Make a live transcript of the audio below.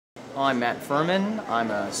I'm Matt Furman.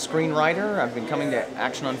 I'm a screenwriter. I've been coming to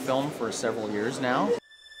Action on Film for several years now.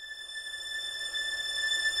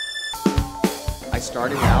 I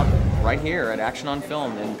started out right here at Action on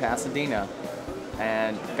Film in Pasadena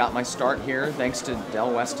and got my start here thanks to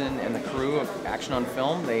Del Weston and the crew of Action on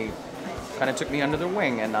Film. They kind of took me under their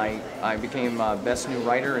wing, and I became Best New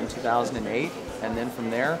Writer in 2008, and then from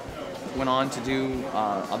there went on to do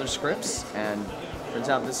other scripts, and turns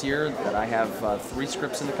out this year that I have 3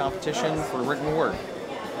 scripts in the competition for written word.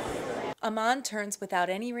 Aman turns without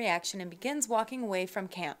any reaction and begins walking away from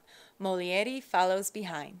camp. Molieri follows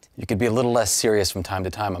behind. You could be a little less serious from time to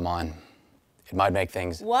time, Aman. It might make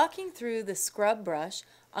things... Walking through the scrub brush,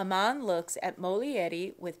 Aman looks at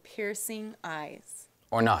Molieri with piercing eyes.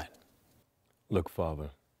 Or not. Look,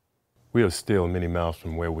 Father, we are still many miles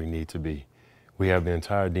from where we need to be. We have the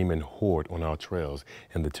entire demon horde on our trails,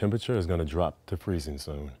 and the temperature is going to drop to freezing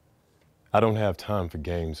soon. I don't have time for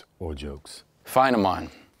games or jokes. Fine, Aman.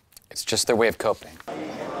 It's just their way of coping.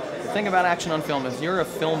 The thing about Action on Film, if you're a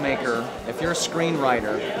filmmaker, if you're a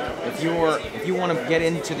screenwriter, if you want to get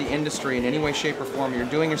into the industry in any way, shape, or form, you're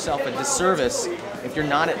doing yourself a disservice if you're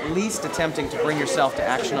not at least attempting to bring yourself to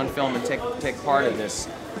Action on Film and take part of this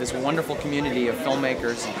wonderful community of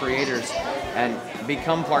filmmakers and creators and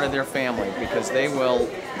become part of their family, because they will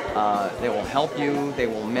help you, they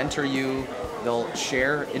will mentor you, they'll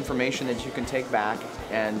share information that you can take back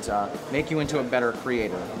and make you into a better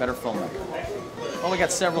creator, a better filmmaker. Well, we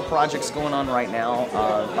got several projects going on right now.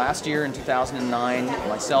 Last year in 2009,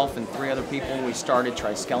 myself and 3 other people, we started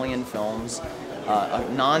Triskelion Films, a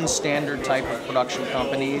non-standard type of production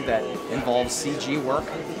company that involves CG work.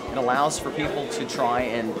 It allows for people to try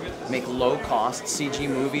and make low-cost CG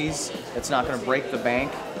movies that's not going to break the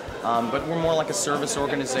bank. But we're more like a service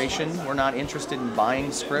organization. We're not interested in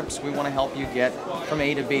buying scripts. We want to help you get from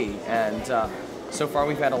A to B. And so far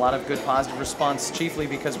we've had a lot of good positive response, chiefly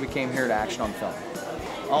because we came here to Action on Film.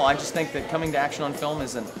 Oh, I just think that coming to Action on Film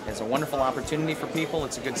is a wonderful opportunity for people.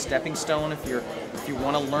 It's a good stepping stone if you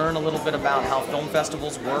want to learn a little bit about how film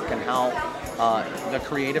festivals work and how the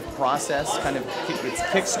creative process kind of gets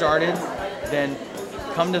kick-started. Then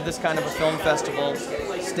come to this kind of a film festival,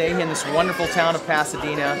 stay in this wonderful town of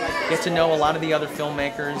Pasadena, get to know a lot of the other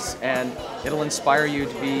filmmakers, and it'll inspire you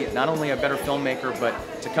to be not only a better filmmaker,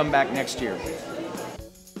 but to come back next year.